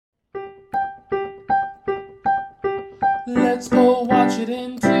Let's go watch it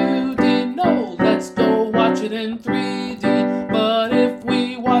in 2D. No, let's go watch it in 3D. But if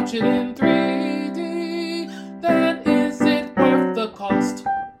we watch it in 3D, then is it worth the cost?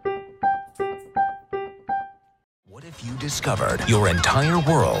 What if you discovered your entire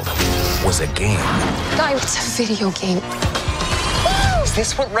world was a game? Guy, it's a video game. Is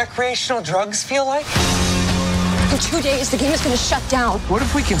this what recreational drugs feel like? In 2 days, the game is going to shut down. What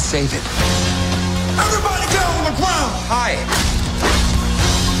if we can save it? Everybody down on the ground! Hi.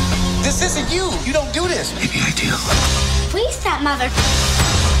 This isn't you. You don't do this. Maybe I do. Please stop, Mother.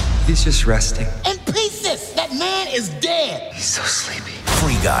 He's just resting. In pieces! That man is dead! He's so sleepy.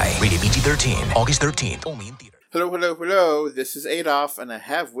 Free Guy. Rated PG-13. August 13th. Only in theaters. Hello. This is Adolf, and I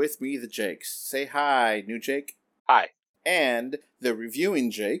have with me the Jakes. Say hi, new Jake. Hi. And the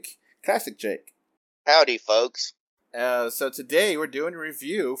reviewing Jake, classic Jake. Howdy, folks. So today we're doing a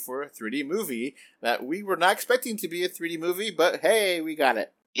review for a 3D movie that we were not expecting to be a 3D movie, but hey, we got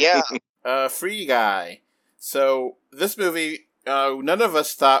it. Yeah. Free Guy. So this movie, none of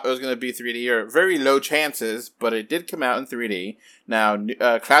us thought it was going to be 3D, or very low chances, but it did come out in 3D. Now,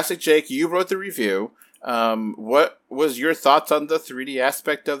 classic Jake, you wrote the review. What was your thoughts on the 3D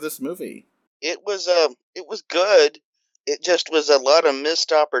aspect of this movie? It was good. It just was a lot of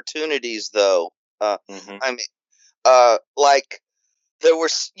missed opportunities, though. I mean, like there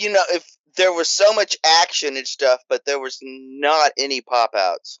was, if there was so much action and stuff, but there was not any pop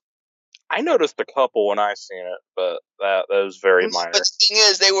outs. I noticed a couple when I seen it, but that was very minor. But the thing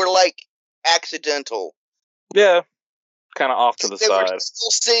is, they were like accidental. Yeah, kind of off to the There side. were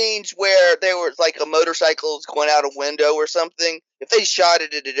still scenes where there was like a motorcycle going out a window or something. If they shot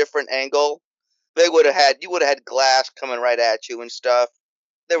it at a different angle, you would have had glass coming right at you and stuff.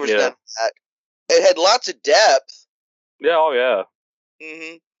 There was none of that. It had lots of depth. Yeah, oh yeah.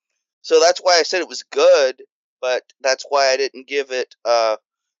 So that's why I said it was good, but that's why I didn't give it,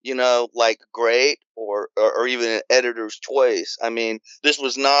 like great or even an editor's choice. I mean, this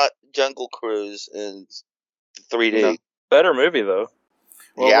was not Jungle Cruise in 3D. No. Better movie though.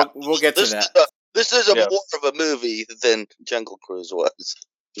 Well, yeah, we'll get to that. This is more of a movie than Jungle Cruise was.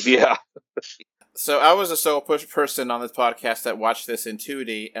 Yeah. So I was a sole person on this podcast that watched this in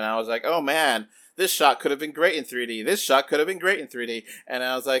 2D, and I was like, oh man, this shot could have been great in 3D. This shot could have been great in 3D. And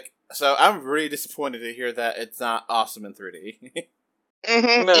I was like, so I'm really disappointed to hear that it's not awesome in 3D.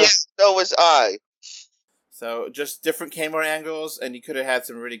 No. Yeah, so was I. So just different camera angles, and you could have had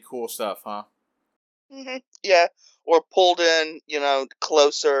some really cool stuff, huh? Yeah, or pulled in,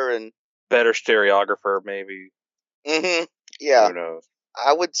 closer and Better stereographer, maybe. Yeah. Who knows?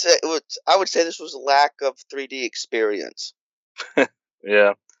 I would say this was a lack of 3D experience.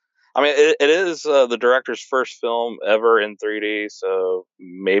 Yeah. I mean, it is the director's first film ever in 3D, so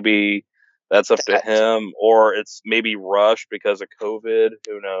maybe that's up to him, or it's maybe rushed because of COVID.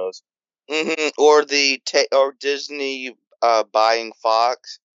 Who knows? Or or Disney buying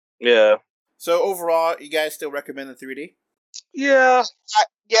Fox. Yeah. So overall, you guys still recommend the 3D? Yeah.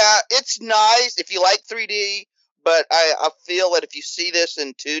 Yeah, it's nice if you like 3D, but I feel that if you see this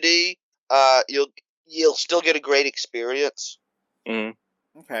in 2D, you'll still get a great experience.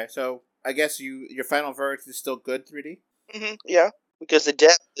 Okay, so I guess your final verdict is still good 3D? Yeah, because the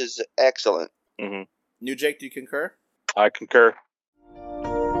depth is excellent. New Jake, do you concur? I concur.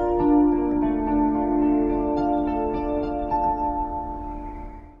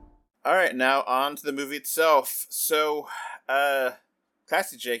 Alright, now on to the movie itself. So,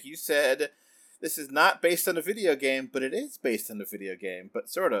 Classic Jake, you said this is not based on a video game, but it is based on a video game. But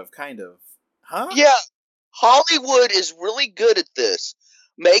sort of, kind of. Huh? Yeah, Hollywood is really good at this.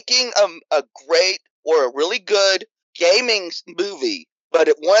 Making a great or a really good gaming movie, but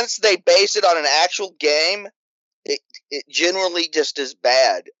once they base it on an actual game, it generally just is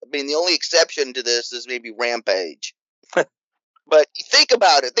bad. I mean, the only exception to this is maybe Rampage. But you think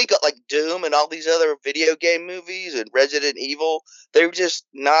about it. Think of like Doom and all these other video game movies and Resident Evil. They're just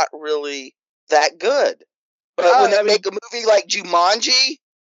not really that good. But when they make a movie like Jumanji,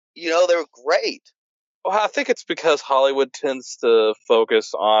 they're great. Well, I think it's because Hollywood tends to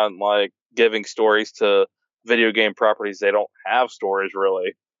focus on like giving stories to video game properties. They don't have stories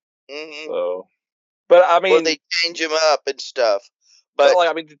really. So, but I mean, or they change them up and stuff. But like,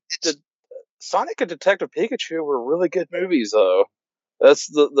 I mean, Sonic and Detective Pikachu were really good movies, though. That's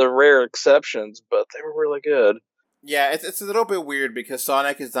the rare exceptions, but they were really good. Yeah, it's a little bit weird because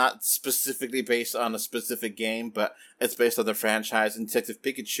Sonic is not specifically based on a specific game, but it's based on the franchise. And Detective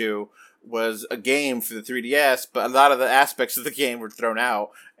Pikachu was a game for the 3DS, but a lot of the aspects of the game were thrown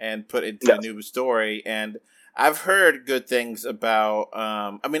out and put into a new story. And I've heard good things about.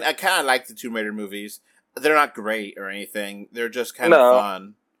 I mean, I kind of like the Tomb Raider movies. they're not great or anything. They're just kind of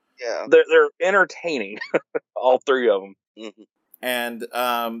fun. Yeah, they're entertaining. All three of them. Mm-hmm. And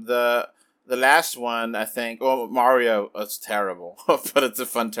the last one, I think, Mario, it's terrible, but it's a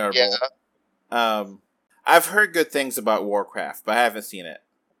fun terrible. Yeah. I've heard good things about Warcraft, but I haven't seen it.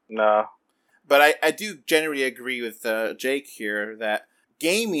 No. But I do generally agree with Jake here that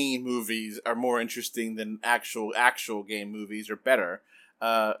gaming movies are more interesting than actual game movies, or better.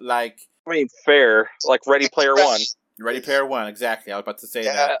 Fair. Like Ready Player One. Ready Player One, exactly. I was about to say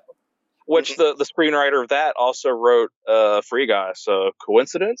that. Which the screenwriter of that also wrote Free Guy. So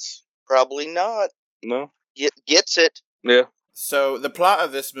coincidence? Probably not. No. Gets it. Yeah. So the plot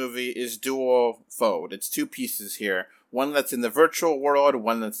of this movie is dual fold. It's two pieces here. One that's in the virtual world,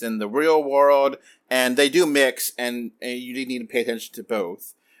 one that's in the real world, and they do mix, and you need to pay attention to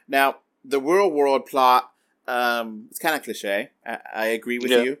both. Now, the real world plot, it's kind of cliche. I agree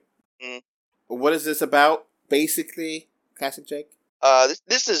with you. Mm. What is this about, basically, Classic Jake?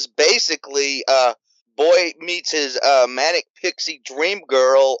 This is basically boy meets his manic pixie dream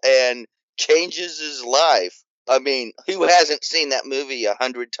girl and changes his life. I mean, who hasn't seen that movie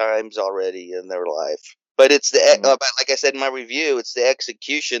 100 times already in their life? But it's like I said in my review, it's the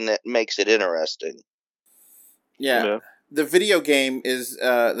execution that makes it interesting. Yeah. The video game is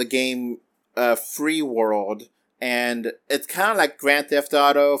the game Free World, and it's kind of like Grand Theft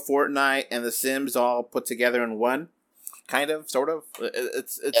Auto, Fortnite, and The Sims all put together in one. Kind of, sort of.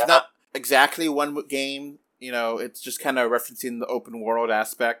 It's not exactly one game. It's just kind of referencing the open world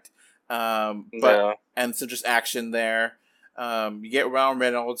aspect. And so just action there. You get Ryan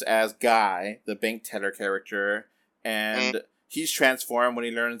Reynolds as Guy, the bank teller character, and he's transformed when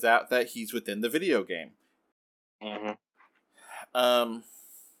he learns out that he's within the video game. Mm-hmm.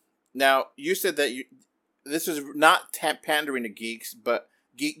 Now, you said that this is not pandering to geeks, but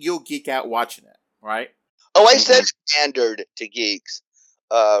you'll geek out watching it, right? Oh, I said standard to geeks,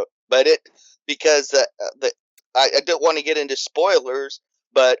 but because I don't want to get into spoilers,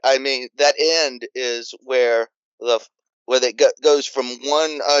 but I mean that end is where it goes from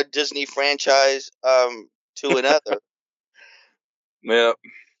one Disney franchise to another. Yeah.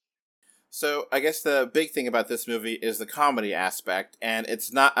 So I guess the big thing about this movie is the comedy aspect, and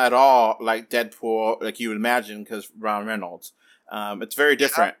it's not at all like Deadpool, like you would imagine, because Ryan Reynolds. It's very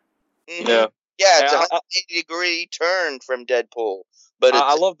different. Mm-hmm. Yeah, it's a 180-degree turn from Deadpool. But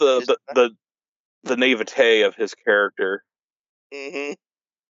I love the naivete of his character. Mm-hmm.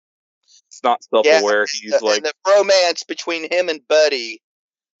 It's not self-aware. He's like, and the romance between him and Buddy,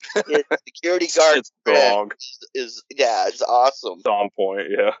 his security guard, it's dog is it's awesome. It's on point,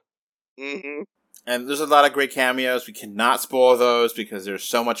 yeah. Mm-hmm. And there's a lot of great cameos. We cannot spoil those because they're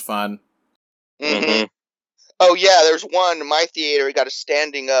so much fun. Mm-hmm. Oh yeah, there's one in my theater. He got a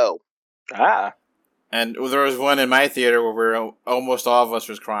standing O. Ah. And there was one in my theater where almost all of us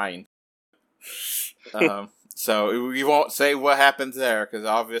was crying. So we won't say what happens there because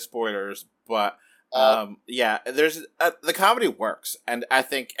obvious spoilers. But there's the comedy works, and I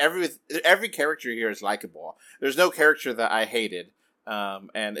think every character here is likable. There's no character that I hated,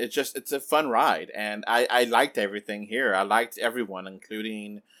 and it's a fun ride, and I liked everything here. I liked everyone,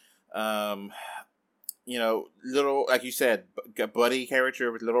 including, little, like you said, Buddy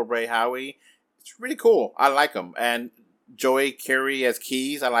character with Little Ray Howie. It's really cool. I like him, and Joey Carey as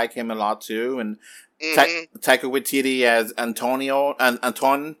Keys. I like him a lot too, and Taika Waititi as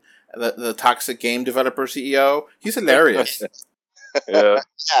Anton, the toxic game developer CEO. He's hilarious. Yeah.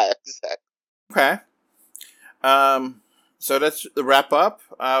 Yeah, exactly. Okay. So that's the wrap up.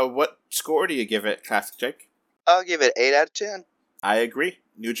 What score do you give it, Classic Jake? I'll give it 8 out of 10. I agree.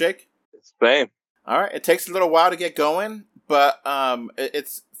 New Jake? It's same. All right. It takes a little while to get going, but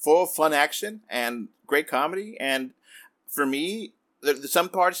it's full of fun action and great comedy. And for me, some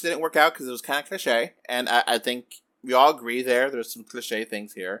parts didn't work out because it was kind of cliche, and I think we all agree there's some cliche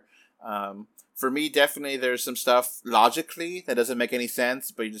things here. For me, definitely there's some stuff logically that doesn't make any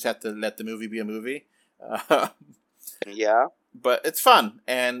sense, but you just have to let the movie be a movie. Yeah. But it's fun,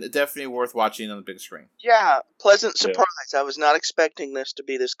 and definitely worth watching on the big screen. Yeah, pleasant surprise. I was not expecting this to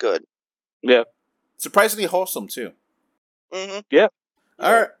be this good. Yeah. Surprisingly wholesome, too. Mm-hmm. Yeah.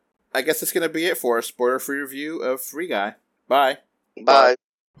 All right. I guess that's going to be it for a spoiler-free review of Free Guy. Bye. Bye.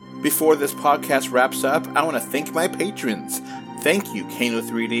 Before this podcast wraps up, I want to thank my patrons. Thank you,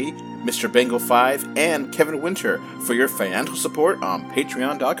 Kano3D, Mr. Bengal 5, and Kevin Winter for your financial support on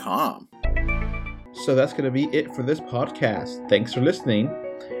Patreon.com. So that's going to be it for this podcast. Thanks for listening.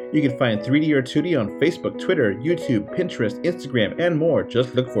 You can find 3D or 2D on Facebook, Twitter, YouTube, Pinterest, Instagram, and more.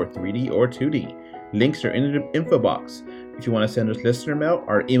 Just look for 3D or 2D. Links are in the info box. If you want to send us listener mail,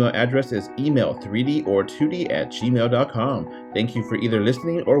 our email address is email3d or2d@gmail.com. Thank you for either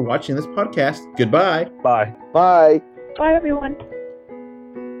listening or watching this podcast. Goodbye. Bye. Bye. Bye, everyone.